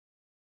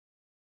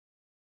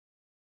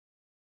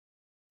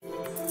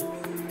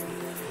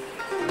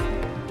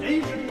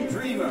Asian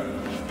Dreamer.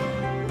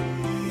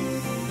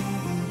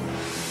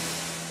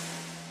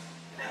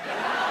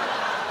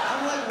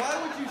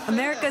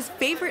 America's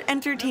favorite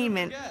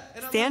entertainment,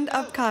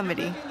 stand-up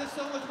comedy.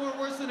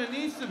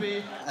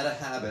 At a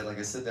habit, like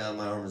I sit down,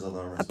 my arm is on the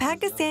arm. A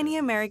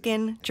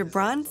Pakistani-American,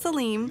 Gibran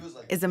Saleem,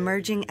 is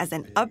emerging as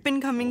an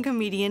up-and-coming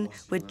comedian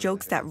with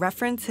jokes that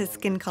reference his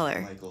skin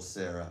color. Michael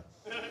Cera,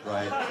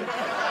 right?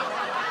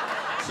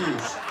 Huge,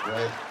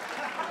 right?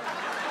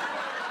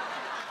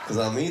 Because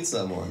I'll meet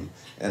someone,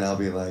 and I'll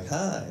be like,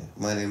 hi,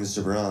 my name is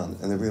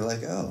Gibran. And they'll be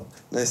like, oh,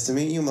 nice to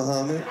meet you,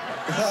 Muhammad.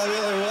 I'll be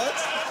like, what?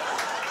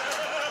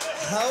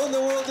 How in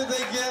the world did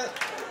they get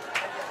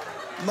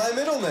my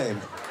middle name?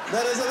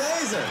 That is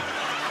amazing.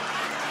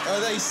 Are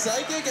they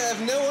psychic? I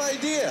have no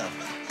idea.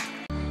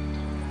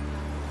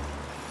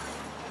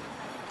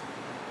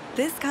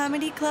 This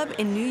comedy club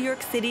in New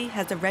York City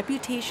has a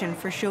reputation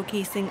for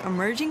showcasing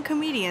emerging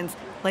comedians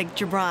like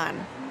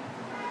Gibran.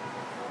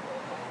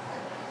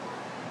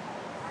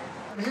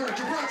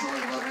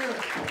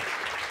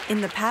 In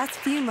the past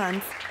few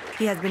months,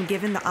 he has been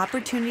given the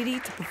opportunity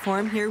to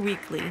perform here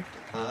weekly.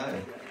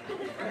 Hi.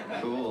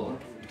 Cool.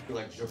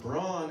 Like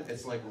Gibran,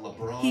 it's like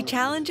LeBron. He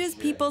challenges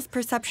people's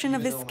perception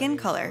of his skin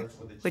color,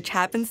 which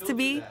happens to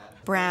be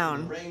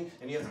brown.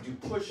 And you have to do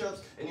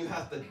push-ups, and you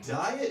have to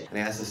diet. And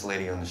I asked this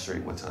lady on the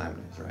street what time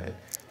it is, right?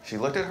 She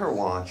looked at her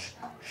watch,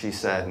 she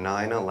said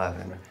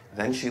 9:11.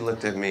 Then she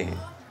looked at me,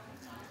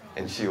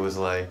 and she was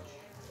like,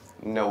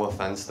 no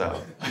offense,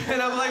 though.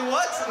 And I'm like,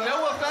 what?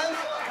 No offense?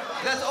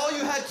 That's all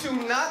you had to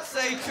not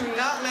say to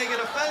not make it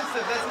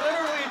offensive. That's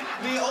literally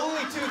the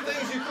only two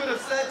things you could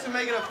have said to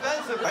make it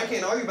offensive. I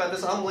can't argue about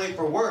this. I'm late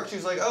for work.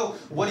 She's like, oh,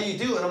 what do you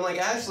do? And I'm like,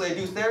 actually, I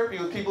do therapy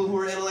with people who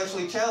are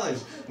intellectually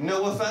challenged.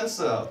 No offense,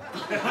 though.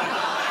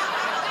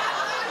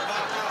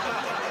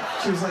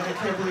 She was like, I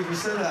can't believe you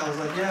said that. I was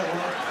like, yeah,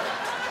 well.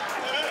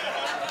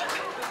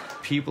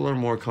 People are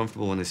more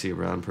comfortable when they see a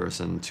brown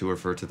person to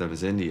refer to them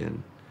as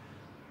Indian.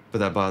 But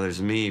that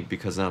bothers me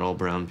because not all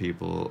brown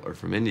people are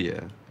from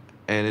India.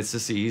 And it's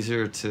just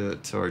easier to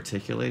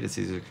articulate, it's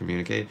easier to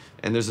communicate.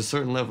 And there's a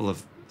certain level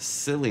of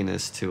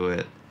silliness to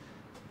it.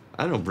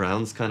 I don't know,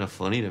 brown's kind of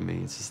funny to me.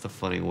 It's just a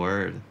funny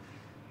word.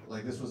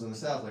 Like this was in the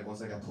South, like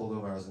once I got pulled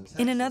over, I was in Texas.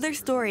 In another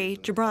story,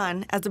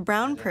 Gibran, as a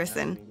brown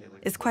person,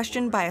 is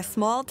questioned by a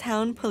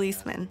small-town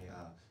policeman.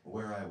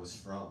 Where I was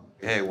from.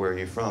 Hey, where are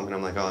you from? And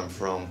I'm like, oh, I'm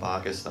from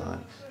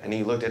Pakistan. And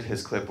he looked at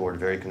his clipboard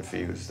very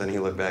confused. Then he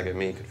looked back at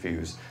me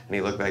confused. And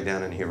he looked back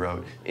down and he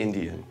wrote,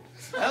 Indian.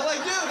 And I'm like,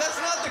 dude, that's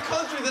not the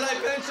country that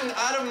I mentioned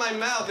out of my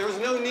mouth. There was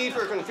no need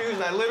for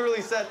confusion. I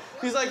literally said,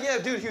 he's like, yeah,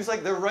 dude, he was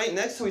like, they're right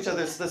next to each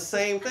other. It's the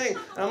same thing.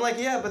 And I'm like,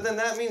 yeah, but then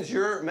that means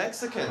you're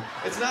Mexican.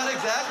 It's not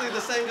exactly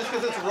the same just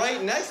because it's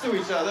right next to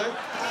each other.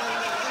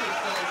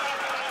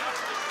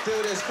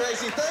 Dude, it's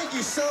crazy. Thank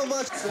you so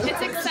much.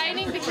 It's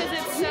exciting because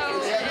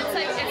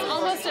it's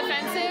almost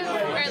offensive,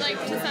 or like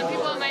to some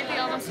people it might be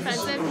almost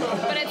offensive,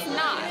 but it's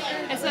not.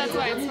 And so that's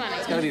why it's funny.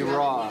 It's gotta be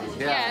raw.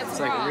 Yeah, it's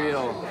raw. like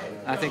real.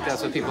 I think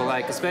that's what people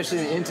like, especially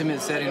in an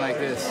intimate setting like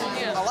this.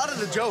 Yeah. A lot of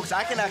the jokes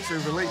I can actually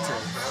relate to,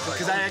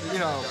 because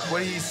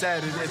what he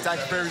said, it's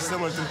actually very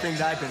similar to the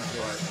things I've been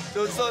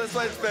through. So that's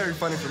why it's very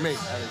funny for me.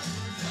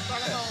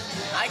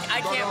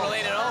 I can't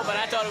relate at all, but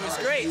I thought it was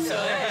great, so.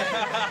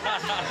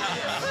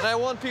 And I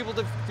want people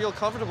to feel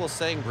comfortable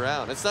saying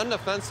brown. It's not an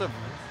offensive.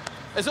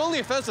 It's only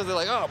offensive if they're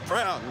like, oh,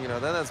 brown,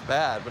 then that's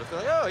bad. But if they're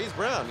like, oh, he's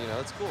brown,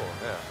 it's cool,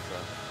 yeah. So.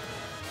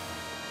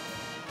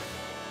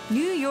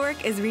 New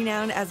York is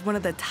renowned as one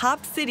of the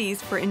top cities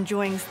for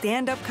enjoying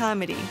stand-up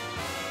comedy.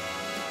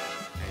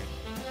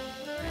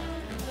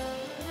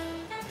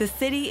 The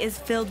city is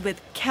filled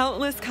with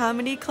countless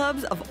comedy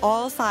clubs of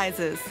all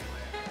sizes.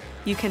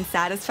 You can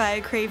satisfy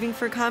a craving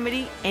for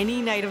comedy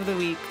any night of the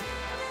week.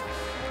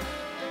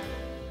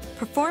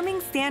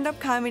 Performing stand-up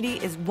comedy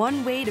is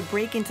one way to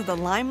break into the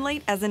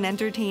limelight as an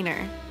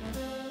entertainer.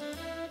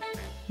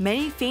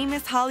 Many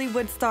famous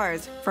Hollywood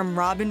stars, from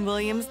Robin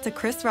Williams to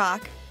Chris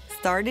Rock,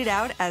 started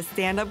out as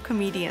stand-up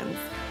comedians.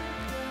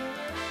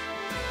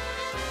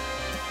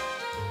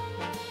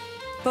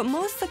 But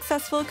most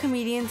successful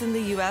comedians in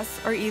the US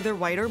are either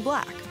white or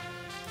black.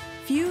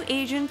 Few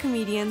Asian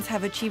comedians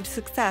have achieved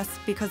success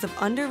because of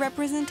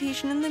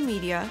underrepresentation in the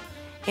media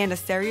and a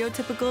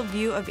stereotypical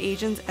view of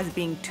Asians as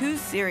being too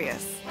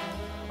serious.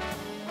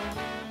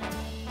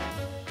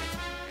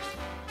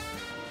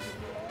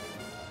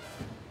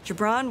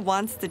 Gibran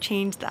wants to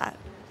change that.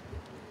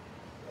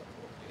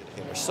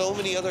 There's so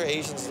many other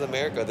Asians in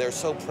America. They're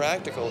so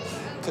practical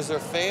because their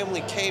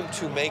family came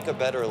to make a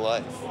better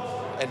life.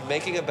 And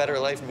making a better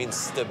life means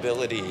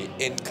stability,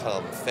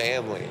 income,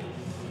 family.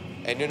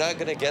 And you're not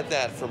going to get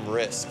that from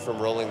risk, from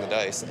rolling the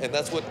dice. And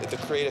that's what the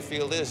creative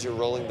field is. You're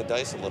rolling the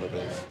dice a little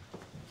bit.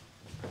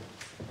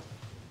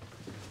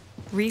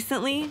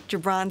 Recently,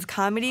 Gibran's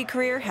comedy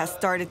career has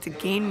started to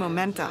gain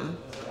momentum.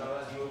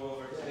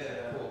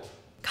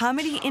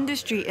 Comedy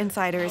industry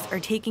insiders are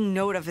taking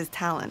note of his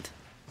talent.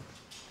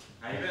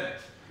 How you been?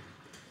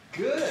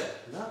 Good.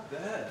 Not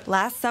bad.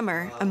 Last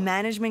summer, a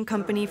management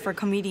company for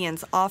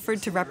comedians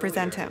offered to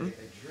represent him.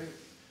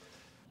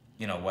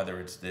 You know, whether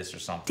it's this or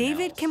something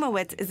David else.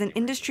 Kimowitz is an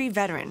industry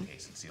veteran.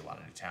 See a lot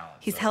of new talent.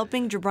 He's So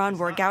helping Gibran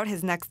work out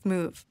his next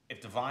move.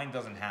 If Divine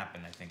doesn't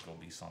happen, I think it'll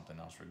be something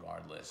else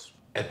regardless.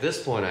 At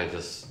this point, I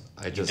just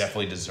You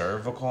definitely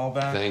deserve a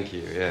callback. Thank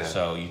you, yeah.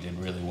 So you did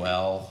really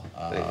well.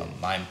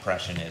 My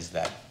impression is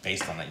that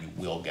based on that, you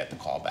will get the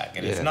callback.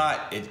 And it's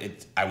not,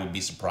 I would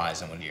be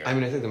surprised when you're... I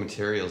mean, I think the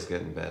material's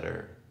getting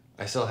better.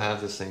 I still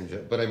have the same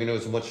joke, but I mean, it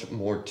was much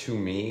more to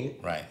me.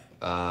 Right.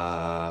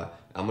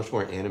 I'm much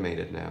more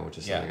animated now, which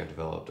is something I've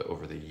developed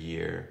over the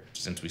year.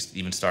 Since we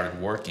even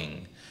started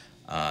working,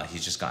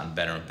 he's just gotten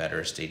better and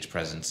better. Stage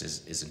presence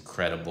is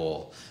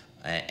incredible.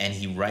 And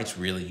he writes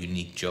really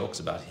unique jokes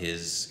about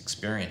his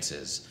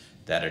experiences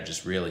that are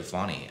just really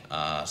funny.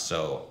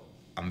 So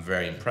I'm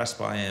very impressed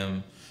by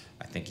him.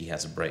 I think he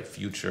has a bright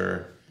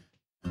future.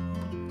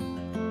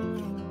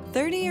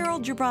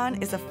 30-year-old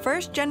Gibran is a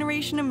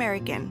first-generation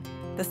American,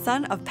 the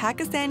son of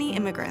Pakistani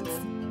immigrants.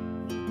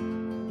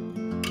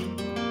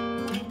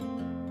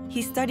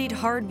 He studied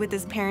hard with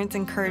his parents'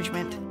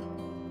 encouragement.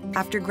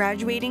 After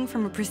graduating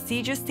from a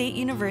prestigious state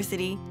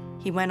university,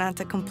 he went on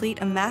to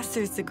complete a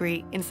master's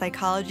degree in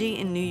psychology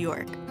in New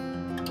York.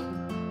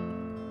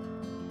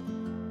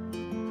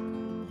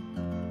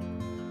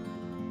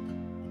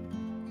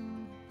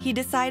 He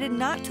decided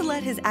not to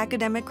let his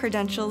academic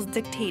credentials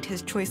dictate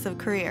his choice of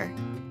career.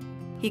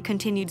 He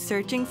continued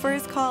searching for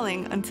his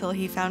calling until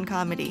he found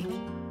comedy.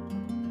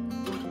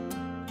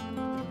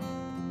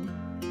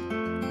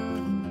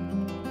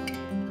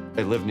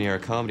 I lived near a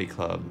comedy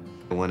club.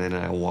 I went in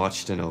and I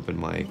watched an open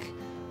mic,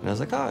 and I was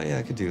like, oh yeah,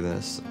 I could do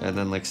this. And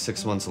then like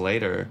 6 months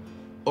later,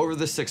 over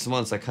the 6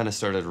 months, I kind of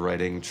started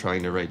writing,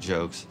 trying to write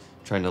jokes,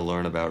 trying to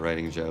learn about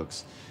writing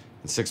jokes.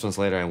 And 6 months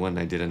later, I went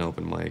and I did an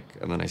open mic,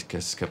 and then I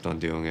just kept on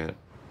doing it.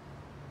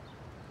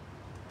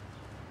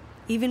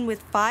 Even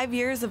with 5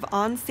 years of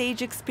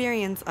on-stage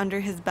experience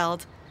under his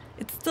belt,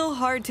 it's still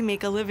hard to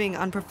make a living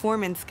on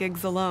performance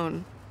gigs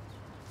alone.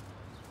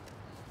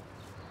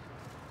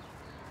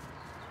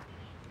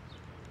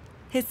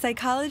 His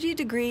psychology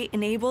degree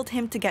enabled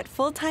him to get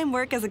full-time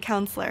work as a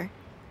counselor.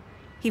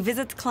 He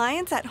visits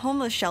clients at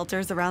homeless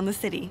shelters around the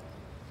city.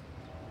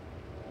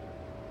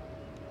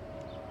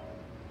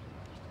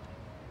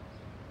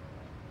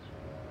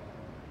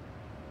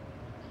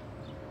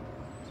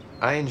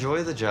 I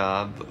enjoy the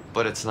job,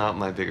 but it's not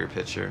my bigger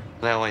picture.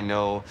 Now I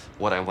know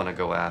what I want to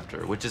go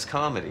after, which is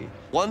comedy.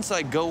 Once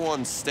I go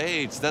on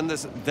stage, then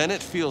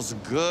it feels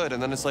good,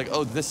 and then it's like,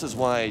 oh, this is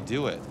why I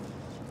do it.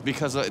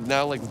 Because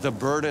now, like, the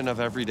burden of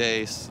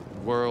everyday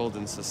world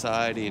and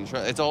society, and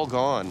it's all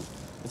gone.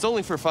 It's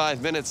only for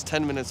 5 minutes,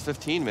 10 minutes,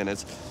 15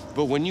 minutes,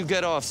 but when you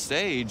get off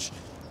stage,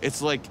 it's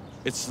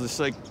just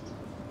like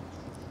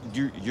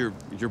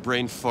your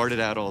brain farted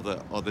out all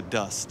the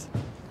dust,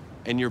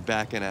 and you're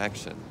back in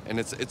action, and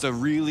it's a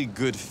really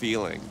good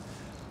feeling,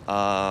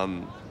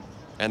 and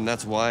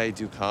that's why I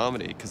do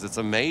comedy, because it's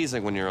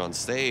amazing when you're on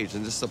stage,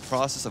 and just the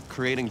process of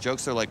creating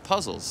jokes are like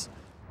puzzles.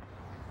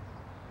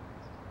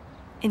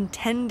 In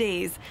 10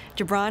 days,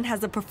 Gibran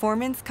has a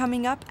performance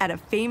coming up at a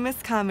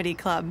famous comedy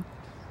club.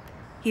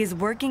 He is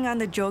working on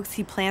the jokes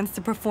he plans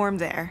to perform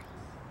there.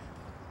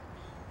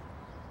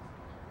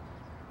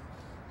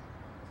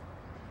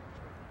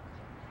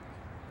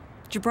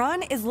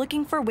 Gibran is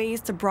looking for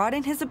ways to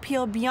broaden his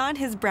appeal beyond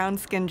his brown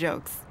skin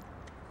jokes.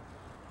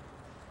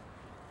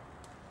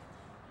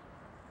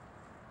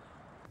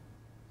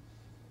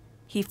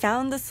 He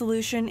found the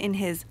solution in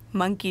his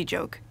monkey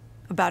joke,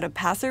 about a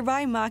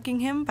passerby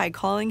mocking him by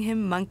calling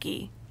him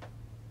monkey.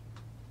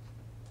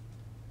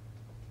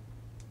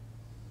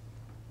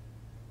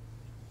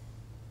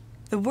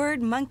 The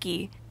word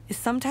monkey is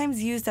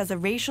sometimes used as a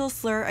racial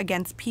slur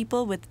against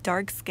people with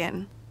dark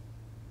skin.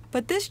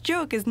 But this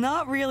joke is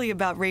not really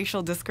about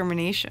racial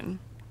discrimination.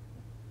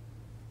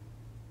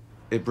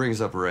 It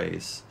brings up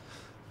race.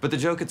 But the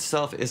joke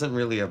itself isn't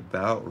really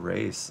about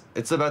race.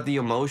 It's about the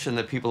emotion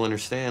that people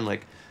understand.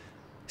 Like,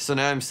 so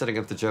now I'm setting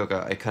up the joke.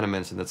 I kind of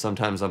mentioned that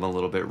sometimes I'm a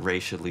little bit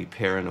racially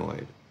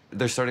paranoid.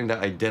 They're starting to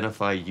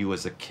identify you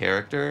as a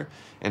character,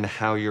 and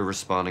how you're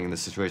responding in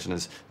this situation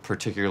is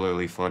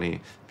particularly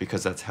funny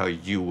because that's how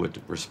you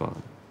would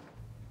respond.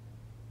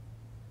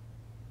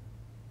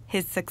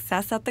 His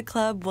success at the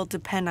club will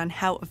depend on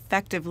how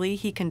effectively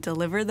he can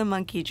deliver the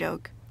monkey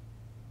joke.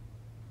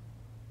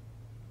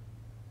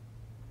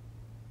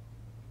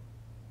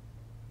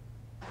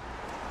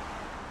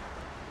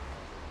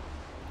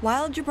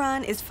 While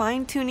Gibran is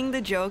fine-tuning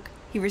the joke,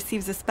 he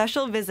receives a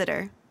special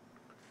visitor.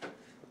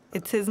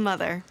 It's his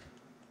mother.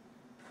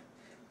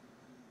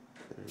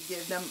 He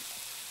gave them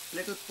a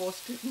little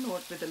post-it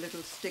note with a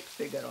little stick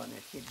figure on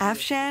it.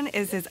 Afshan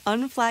is his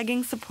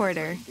unflagging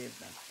supporter.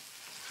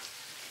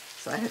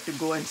 So I had to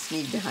go and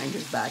sneak behind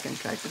his back and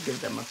try to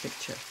give them a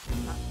picture.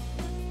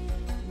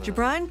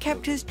 Gibran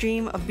kept his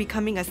dream of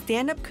becoming a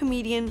stand-up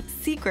comedian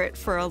secret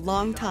for a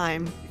long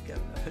time.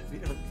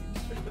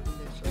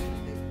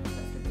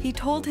 He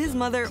told his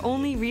mother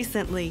only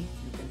recently.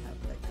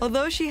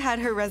 Although she had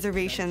her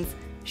reservations,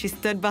 She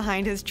stood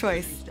behind his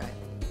choice.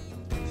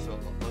 So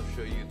I'll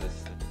show you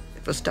this.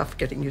 It was tough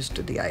getting used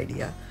to the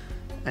idea,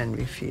 and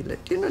we feel it.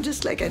 You know,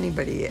 just like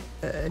anybody,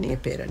 any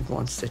parent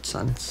wants its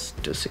sons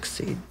to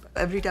succeed.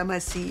 Every time I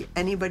see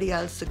anybody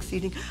else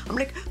succeeding, I'm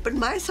like, but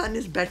my son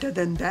is better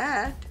than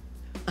that.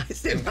 I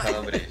say, In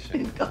combination.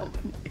 In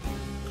combination.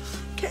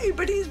 Okay,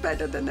 but he's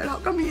better than that. How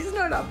come he's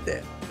not up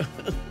there?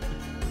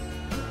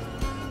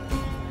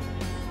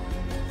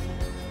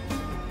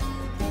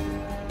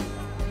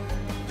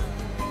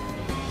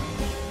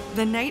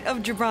 The night of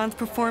Gibran's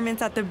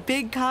performance at the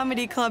big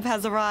comedy club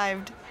has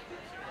arrived.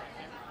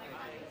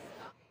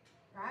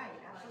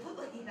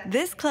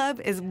 This club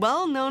is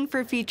well known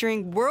for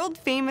featuring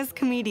world-famous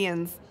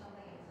comedians.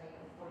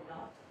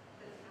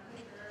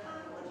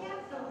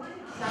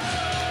 Make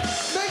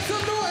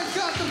some noise,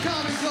 Gotham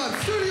Comedy Club.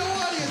 Studio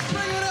audience,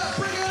 bring it up,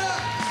 bring it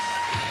up.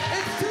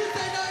 It's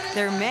Tuesday night.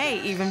 There may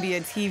even be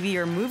a TV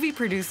or movie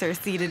producer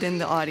seated in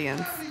the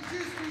audience.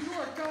 New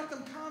York,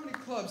 Gotham Comedy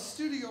Club,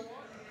 studio.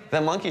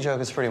 That monkey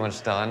joke is pretty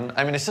much done.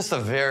 I mean, it's just a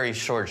very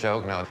short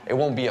joke now. It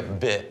won't be a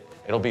bit.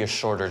 It'll be a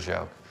shorter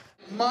joke.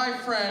 My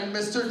friend,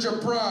 Mr.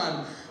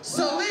 Gibran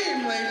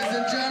Saleem, ladies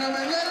and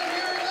gentlemen. Let him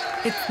hear it, let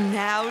him hear it. It's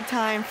now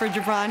time for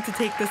Gibran to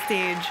take the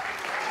stage.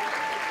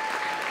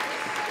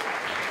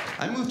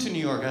 I moved to New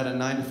York. I had a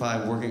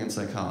 9-to-5 working in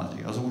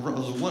psychology. I was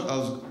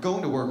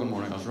going to work one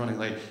morning. I was running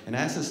late, and I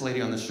asked this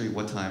lady on the street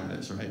what time it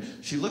is, right?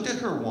 She looked at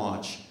her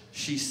watch.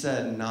 She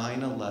said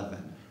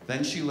 9:11.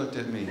 Then she looked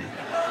at me.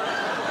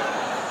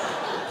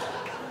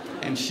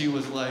 And she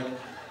was like,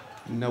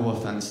 no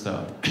offense,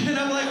 though. And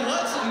I'm like,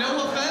 what?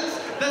 No offense?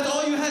 That's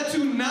all you had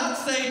to not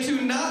say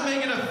to not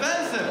make it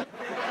offensive.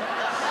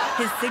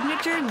 His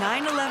signature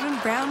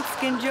 9/11 brown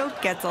skin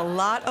joke gets a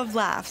lot of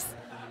laughs.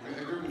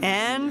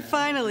 And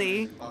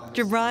finally,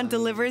 Gibran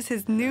delivers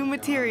his new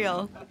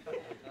material,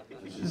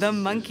 the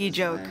monkey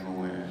joke.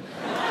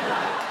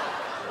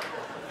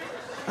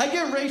 I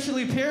get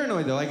racially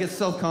paranoid, though. I get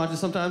self-conscious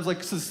sometimes.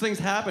 Like, since things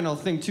happen, I'll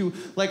think, too.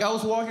 Like, I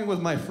was walking with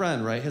my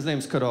friend, right? His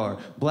name's Kadar.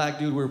 Black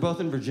dude. We were both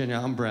in Virginia.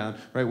 I'm brown,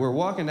 right? We're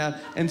walking down,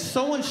 and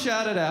someone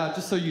shouted out,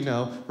 just so you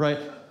know, right?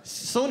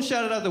 Someone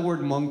shouted out the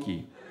word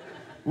monkey.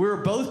 We were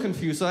both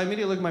confused, so I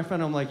immediately looked at my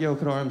friend. I'm like, yo,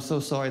 Kadar, I'm so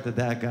sorry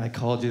that guy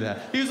called you that.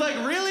 He was like,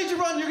 really,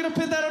 Gibran? You're going to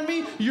put that on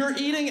me? You're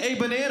eating a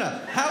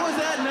banana. How is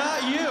that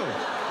not you?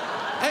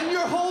 And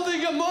you're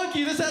holding a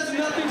monkey. This has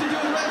nothing to do with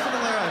race. I'm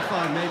like, all right,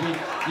 fine. Maybe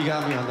you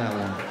got me on that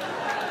one.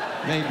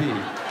 Maybe.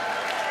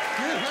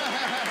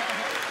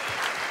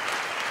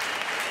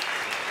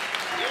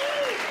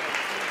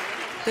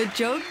 The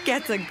joke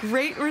gets a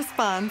great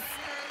response.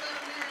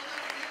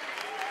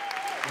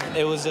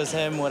 It was just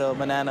him with a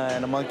banana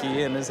and a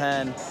monkey in his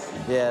hand.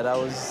 Yeah, that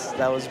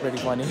was pretty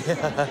funny.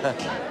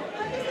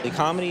 The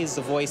comedy is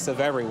the voice of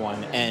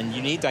everyone, and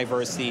you need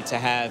diversity to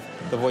have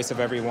the voice of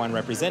everyone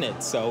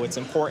represented. So it's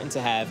important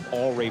to have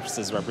all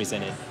races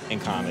represented in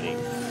comedy.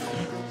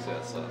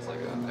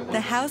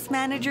 The house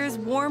manager's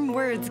warm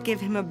words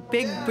give him a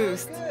big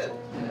boost.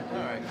 All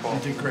right, cool. You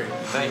did great.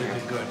 Thank you. You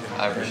did good.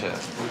 I appreciate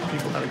it.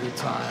 People had a good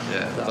time.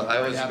 Yeah, I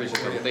always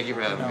appreciate it. Thank you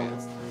for having me.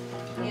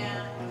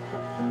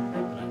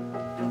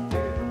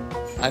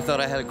 I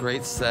thought I had a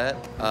great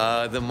set.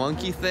 The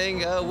monkey thing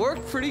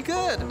worked pretty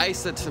good. I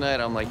said tonight,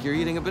 I'm like, you're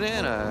eating a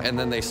banana. And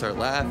then they start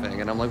laughing.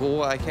 And I'm like,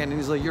 well, I can't. And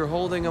he's like, you're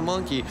holding a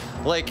monkey.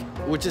 Like,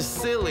 which is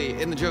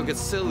silly. In the joke, it's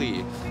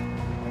silly.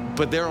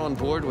 But they're on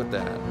board with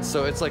that.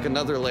 So it's like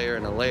another layer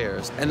and a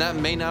layers. And that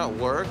may not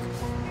work,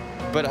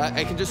 but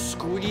I can just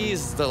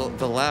squeeze the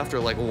laughter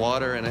like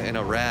water in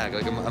a rag.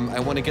 Like I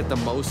want to get the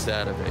most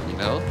out of it, you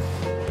know?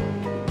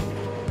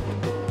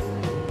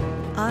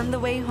 On the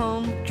way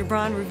home,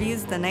 Gibran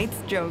reviews the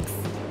night's jokes.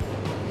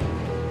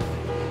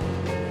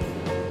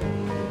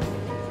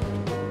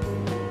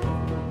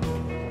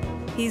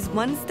 He's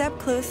one step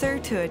closer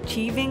to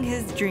achieving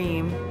his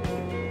dream.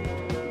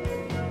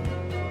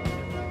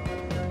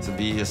 To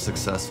be a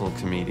successful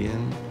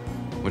comedian,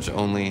 which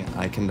only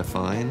I can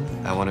define.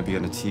 I want to be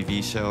on a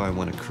TV show. I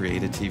want to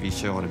create a TV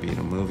show. I want to be in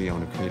a movie. I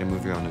want to create a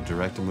movie. I want to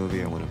direct a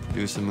movie. I want to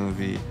produce a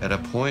movie. At a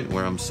point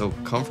where I'm so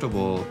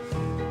comfortable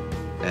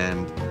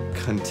and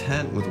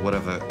content with what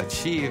I've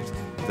achieved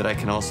that I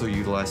can also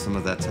utilize some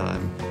of that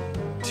time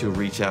to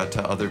reach out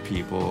to other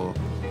people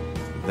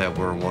that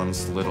were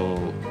once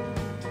little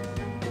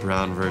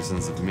brown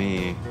versions of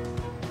me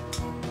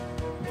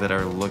that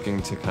are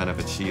looking to kind of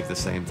achieve the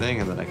same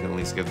thing, and that I can at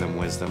least give them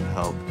wisdom,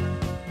 help,